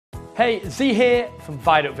Hey, Z here from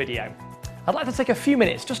Viaduct Video. I'd like to take a few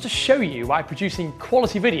minutes just to show you why producing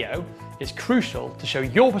quality video is crucial to show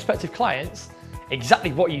your prospective clients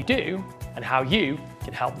exactly what you do and how you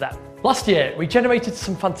can help them. Last year, we generated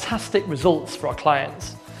some fantastic results for our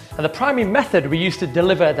clients, and the primary method we used to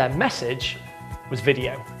deliver their message was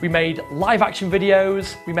video. We made live action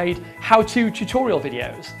videos, we made how-to tutorial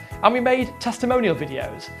videos, and we made testimonial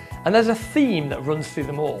videos. And there's a theme that runs through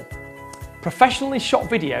them all. Professionally shot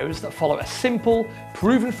videos that follow a simple,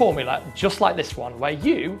 proven formula just like this one, where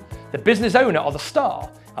you, the business owner, are the star,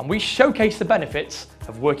 and we showcase the benefits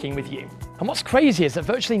of working with you. And what's crazy is that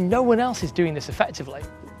virtually no one else is doing this effectively.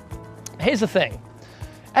 Here's the thing,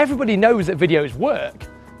 everybody knows that videos work,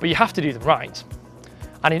 but you have to do them right.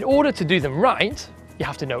 And in order to do them right, you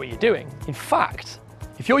have to know what you're doing. In fact,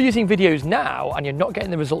 if you're using videos now and you're not getting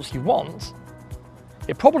the results you want,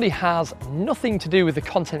 it probably has nothing to do with the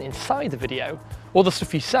content inside the video or the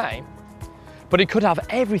stuff you say, but it could have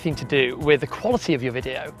everything to do with the quality of your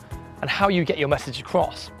video and how you get your message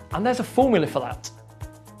across. And there's a formula for that.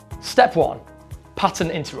 Step 1, pattern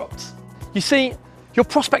interrupts. You see, your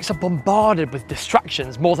prospects are bombarded with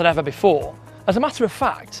distractions more than ever before. As a matter of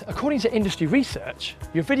fact, according to industry research,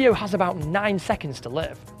 your video has about 9 seconds to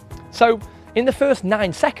live. So in the first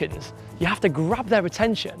 9 seconds, you have to grab their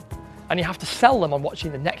attention and you have to sell them on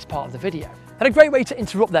watching the next part of the video. And a great way to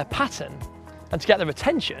interrupt their pattern and to get their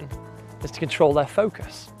attention is to control their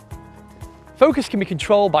focus. Focus can be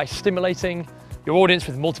controlled by stimulating your audience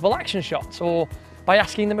with multiple action shots or by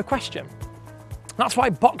asking them a question. That's why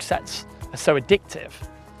box sets are so addictive.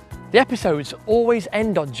 The episodes always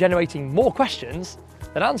end on generating more questions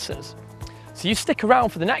than answers. So you stick around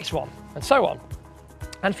for the next one, and so on.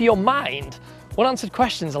 And for your mind, unanswered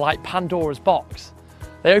questions are like Pandora's box.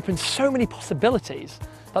 They open so many possibilities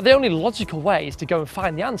that the only logical way is to go and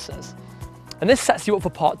find the answers. And this sets you up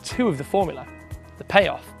for part 2 of the formula, the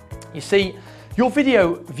payoff. You see, your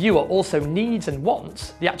video viewer also needs and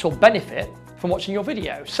wants the actual benefit from watching your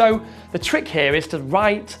video. So the trick here is to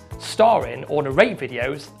write, star in, or narrate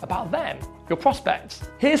videos about them, your prospects.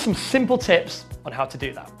 Here's some simple tips on how to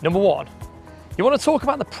do that. Number 1, you want to talk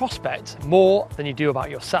about the prospect more than you do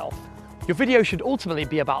about yourself. Your video should ultimately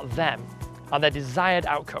be about them and their desired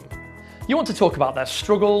outcome. You want to talk about their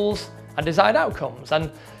struggles and desired outcomes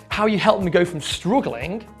and how you help them go from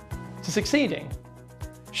struggling to succeeding.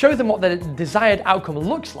 Show them what their desired outcome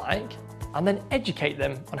looks like and then educate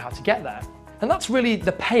them on how to get there. And that's really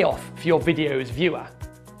the payoff for your video's viewer.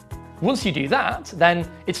 Once you do that, then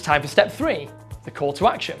it's time for step 3, the call to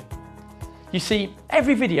action. You see,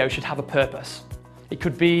 every video should have a purpose. It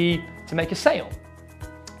could be to make a sale.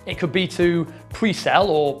 It could be to pre-sell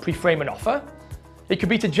or pre-frame an offer. It could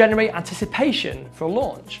be to generate anticipation for a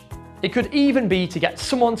launch. It could even be to get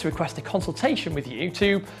someone to request a consultation with you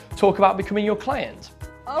to talk about becoming your client.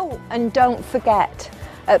 Oh, and don't forget,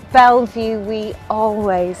 at Bellevue, we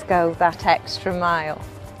always go that extra mile.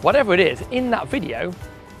 Whatever it is, in that video,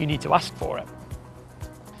 you need to ask for it.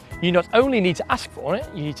 You not only need to ask for it,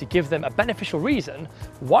 you need to give them a beneficial reason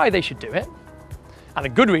why they should do it, and a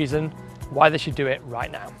good reason why they should do it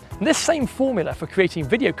right now. And this same formula for creating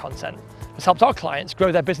video content has helped our clients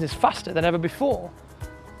grow their business faster than ever before.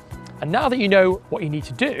 And now that you know what you need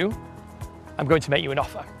to do, I'm going to make you an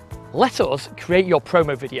offer. Let us create your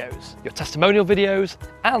promo videos, your testimonial videos,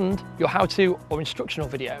 and your how-to or instructional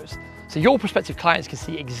videos, so your prospective clients can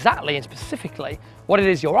see exactly and specifically what it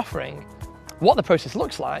is you're offering, what the process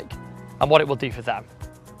looks like, and what it will do for them.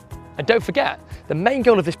 And don't forget, the main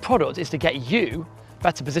goal of this product is to get you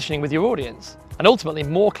better positioning with your audience, and ultimately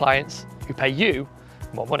more clients who pay you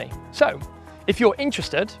more money. So, if you're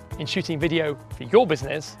interested in shooting video for your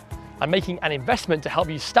business and making an investment to help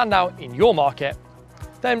you stand out in your market,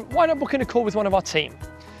 then why not book in a call with one of our team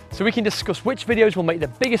so we can discuss which videos will make the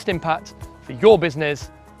biggest impact for your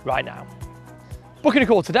business right now. Book in a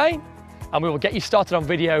call today and we will get you started on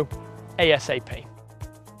video ASAP.